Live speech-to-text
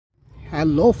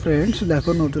Hello friends,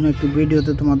 দেখো নতুন একটি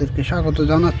ভিডিওতে তোমাদেরকে স্বাগত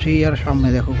জানাচ্ছি। আর সামনে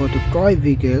দেখো কত toy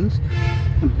vehicles,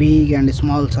 big and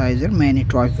small সাইজের মেনি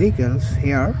টয় ভেহিকেলস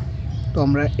হেয়ার। তো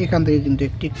আমরা এখান থেকে কিন্তু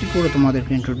একটি একটি করে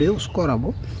তোমাদেরকে ইন্ট্রোডিউস করাবো।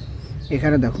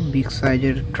 এখানে দেখো বিগ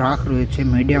সাইজের ট্রাক রয়েছে,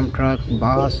 মিডিয়াম ট্রাক,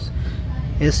 বাস,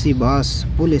 এসি বাস,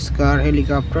 পুলিশ কার,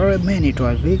 হেলিকপ্টার, মেনি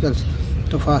টয় ভেহিকেলস।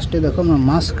 তো ফার্স্টে দেখো আমরা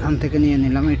মাঝখান থেকে নিয়ে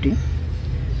নিলাম এটি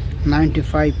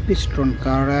 95 piston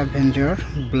car Avenger,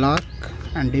 black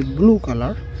and a blue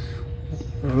color,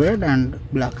 red and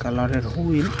black color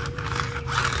wheel।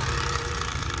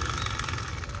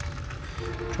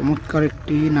 চমৎকার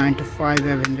একটি 95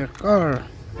 Avenger car।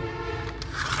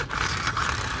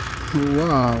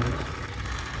 ওয়াও,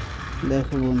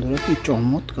 দেখো বন্ধুরা কি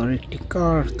চমৎকার একটি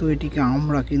কার। তো এটিকে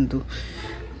আমরা কিন্তু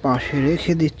পাশে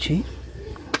রেখে দিচ্ছি।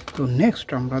 তো নেক্সট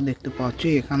আমরা দেখতে পাচ্ছি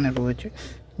এখানে রয়েছে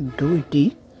দুইটি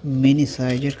মিনি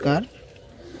সাইজের কার।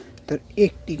 তো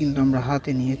একটি কিন্তু আমরা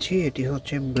হাতে নিয়েছি, এটি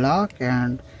হচ্ছে ব্ল্যাক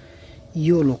অ্যান্ড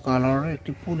ইয়েলো কালার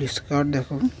একটি পুলিশ কার।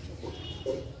 দেখো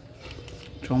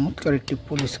চমৎকার একটি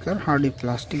পুলিশ কার, হার্ডি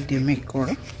প্লাস্টিক দিয়ে মেক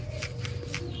করা।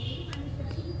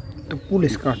 তো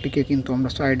পুলিশ কারটিকে কিন্তু আমরা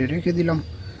সাইডে রেখে দিলাম।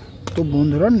 তো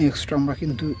বন্ধুরা নেক্সট আমরা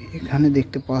কিন্তু এখানে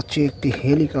দেখতে পাচ্ছি একটি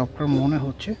হেলিকপ্টার মনে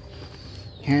হচ্ছে।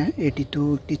 হ্যাঁ, এটি তো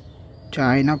একটি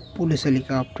China police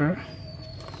helicopter,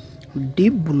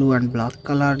 deep blue and black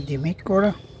colour দিয়ে মেক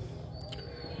করা।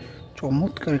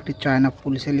 চমৎকার একটি চায়না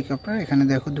পুলিশ হেলিকপ্টার। এখানে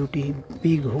দেখো দুটি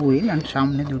বিগ হুইল অ্যান্ড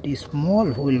সামনে দুটি স্মল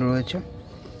হুইল রয়েছে।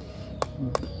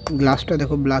 গ্লাসটা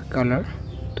দেখো ব্ল্যাক কালার।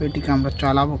 তো এটিকে আমরা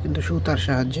চালাবো কিন্তু সুতার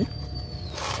সাহায্যে।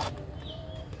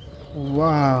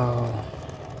 ওয়াও,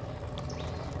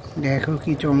 দেখো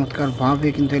কি চমৎকার ভাবে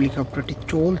কিন্তু হেলিকপ্টারটি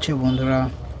চলছে বন্ধুরা,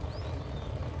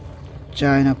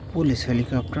 চায়না পুলিশ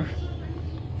হেলিকপ্টার।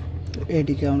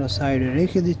 এটিকে আমরা সাইডে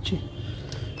রেখে দিচ্ছি।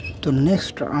 তো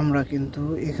নেক্সট আমরা কিন্তু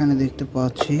এখানে দেখতে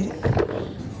পাচ্ছি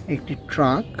একটি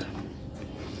ট্রাক।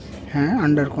 হ্যাঁ,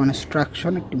 আন্ডার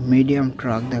কনস্ট্রাকশন একটি মিডিয়াম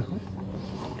ট্রাক। দেখো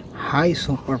high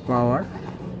super power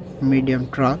medium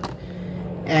truck,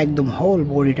 একদম হোল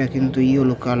বডিটা কিন্তু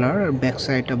ইয়েলো কালার আর ব্যাক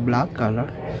সাইডটা ব্ল্যাক কালার,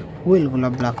 হুইলগুলো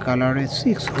ব্ল্যাক কালারের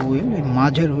 6 হুইল। এই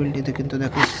মাঝের হুইলটিতে কিন্তু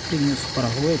দেখো স্প্রিং ইউজ করা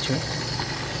হয়েছে।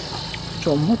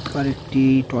 চমৎকার একটি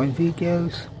টয়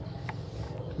ভেহিকেলস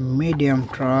মিডিয়াম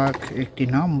ট্রাক, একটি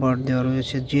নাম্বার দেওয়া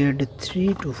রয়েছে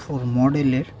Z324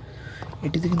 মডেলের।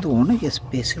 এটিতে কিন্তু অনেক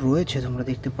স্পেস রয়েছে, তোমরা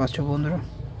দেখতে পাচ্ছ বন্ধুরা।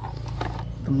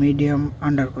 তো মিডিয়াম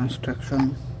আন্ডার কনস্ট্রাকশন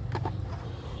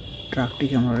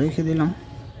ট্রাকটিকে আমরা রেখে দিলাম।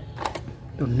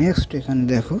 তো নেক্সট এখানে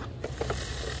দেখো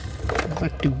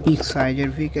একটি বিগ সাইজের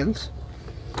ভেহিকেলস।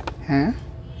 হ্যাঁ,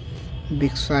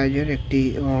 বিগ সাইজের একটি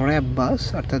র্যাপ বাস,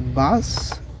 অর্থাৎ বাস,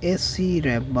 এসি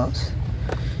র্যাপ বাস।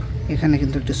 এখানে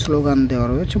কিন্তু একটি স্লোগান দেওয়া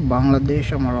রয়েছে, বাংলাদেশ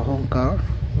আমার অহংকার,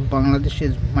 Bangladesh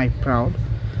is my proud.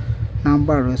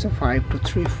 Number রয়েছে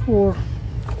 5234।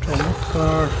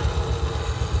 চমৎকার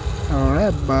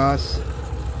র্যাপ বাস,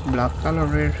 ব্ল্যাক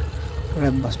কালারের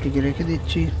র্যাপ বাসটিকে রেখে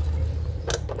দিচ্ছি।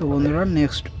 তো বন্ধুরা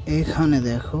নেক্সট এখানে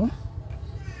দেখো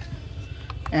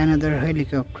অ্যানাদার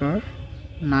হেলিকপ্টার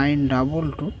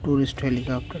 922 ট্যুরিস্ট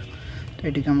হেলিকপ্টার। তো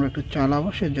এটিকে আমরা একটু চালাবো,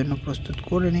 সেজন্য প্রস্তুত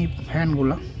করে নিই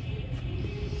ফ্যানগুলা।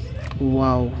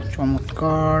 ওয়াও,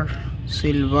 চমৎকার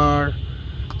silver,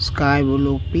 sky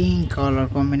blue, pink colour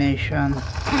combination.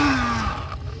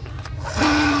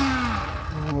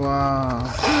 Wow,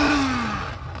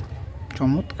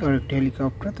 চমৎকার একটি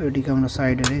হেলিকপ্টার। তো এটিকে আমরা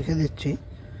সাইডে রেখে দিচ্ছি।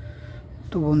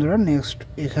 তো বন্ধুরা নেক্সট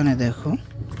এখানে দেখো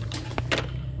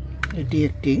এটি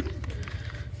একটি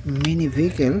মিনি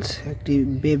ভেহিকেলস, একটি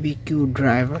baby Q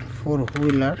driver 4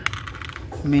 wheeler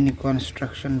mini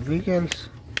construction vehicles.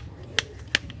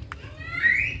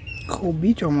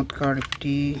 খুবই চমৎকার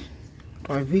একটি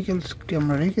টয় ভেহিকেলসটি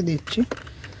আমরা রেখে দিচ্ছি।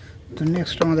 তো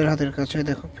নেক্সট আমাদের হাতের কাছে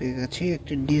দেখো পেয়ে গেছি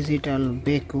একটি ডিজিটাল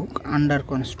বেকুক, আন্ডার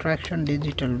কনস্ট্রাকশন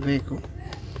ডিজিটাল বেকুক।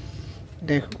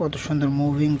 দেখো কত সুন্দর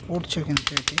মুভিং করছে কিন্তু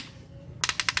এটি।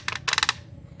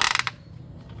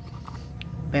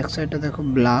 ব্যাক সাইডটা দেখো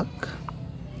ব্ল্যাক,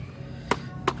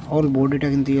 হোল বডিটা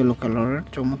কিন্তু ইয়েলো কালারের।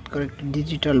 চমৎকার একটি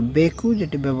ডিজিটাল বেকু,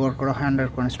 যেটি ব্যবহার করা হয় আন্ডার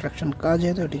কনস্ট্রাকশন কাজে।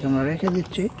 তো এটিকে আমরা রেখে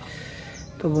দিচ্ছি।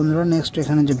 তো বন্ধুরা নেক্সট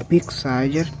এখানে যে বিগ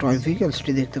সাইজের টয়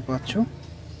ভেহিকেলসটি দেখতে পাচ্ছ,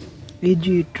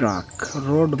 easy truck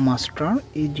road master,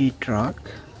 easy truck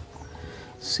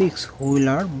 6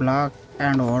 wheeler, black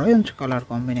and orange colour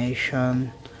combination.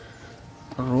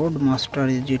 Road master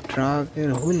easy ট্রাকের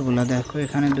হুইলগুলো দেখো,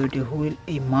 এখানে দুইটি হুইল,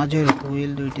 এই মাঝের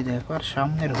হুইল দুইটি দেখো, আর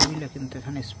সামনের হুইলে কিন্তু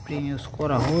এখানে স্প্রিং ইউজ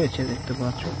করা হয়েছে, দেখতে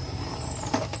পাচ্ছ।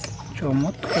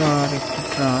 চমৎকার একটি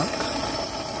ট্রাক।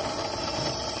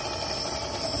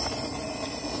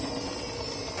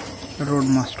 রোড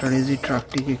মাস্টার ইজি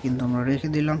ট্রাকটিকে কিন্তু আমরা রেখে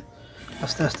দিলাম।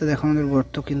 আস্তে আস্তে দেখো আমাদের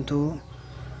গর্ত কিন্তু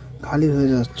খালি হয়ে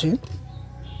যাচ্ছে।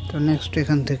 তো নেক্সট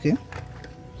এখান থেকে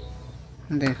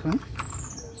দেখো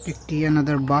একটি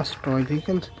another bus toy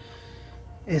vehicles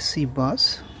AC bus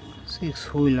 6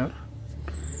 wheeler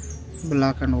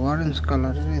black and orange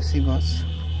কালারের এসি বাস।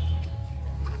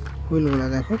 হুইলগুলো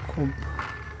দেখো খুব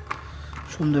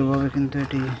সুন্দরভাবে কিন্তু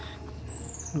এটি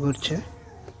ঘুরছে,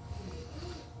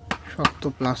 শক্ত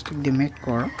প্লাস্টিক দিয়ে মেক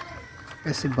করা।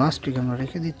 এসি বাসটিকে আমরা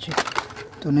রেখে দিচ্ছি।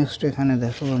 তো নেক্সট এখানে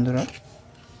দেখো বন্ধুরা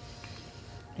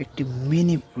একটি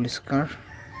mini police car,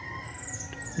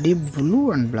 deep blue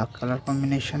and black colour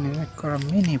কম্বিনেশনে মেক করা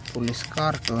মিনি পুলিশ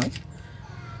কার টয়,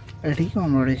 এটিকেও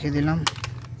আমরা রেখে দিলাম।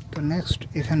 তো নেক্সট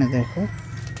এখানে দেখো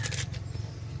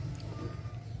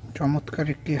চমৎকার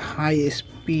একটি হাই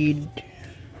স্পিড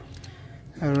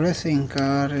রেসিং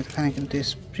কার। এখানে কিন্তু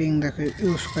স্প্রিং দেখো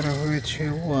ইউজ করা হয়েছে।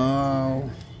 Wow,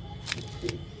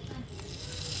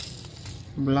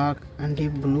 black and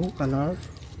deep blue colour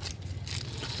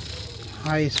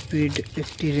high speed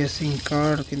একটি রেসিং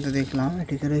কার কিন্তু দেখলাম,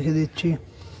 এটিকে রেখে দিচ্ছি।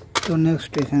 তো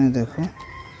নেক্সট এখানে দেখো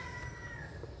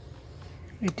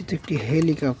এটি তো একটি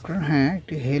হেলিকপ্টার, হ্যাঁ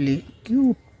একটি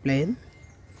কিউট প্লেন,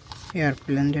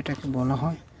 এয়ারপ্লেন যেটাকে বলা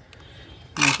হয়।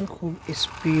 দেখো খুব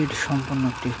স্পিড সম্পন্ন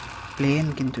একটি প্লেন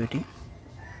কিন্তু এটি।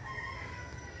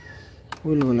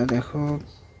 হুইলগুলো দেখো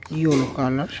ইয়েলো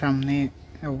কালার, সামনে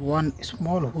one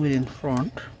small wheel in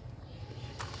front.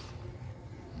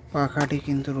 পাখাটি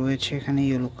কিন্তু রয়েছে এখানে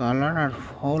ইয়েলো কালার, আর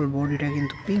হোল বডিটা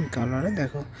কিন্তু পিঙ্ক কালারে।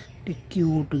 দেখো একটি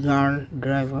কিউট গার্ল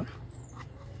ড্রাইভার,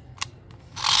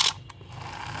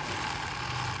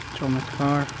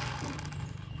 চমৎকার।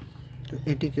 তো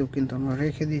এটিকেও কিন্তু আমরা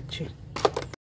রেখে দিচ্ছি।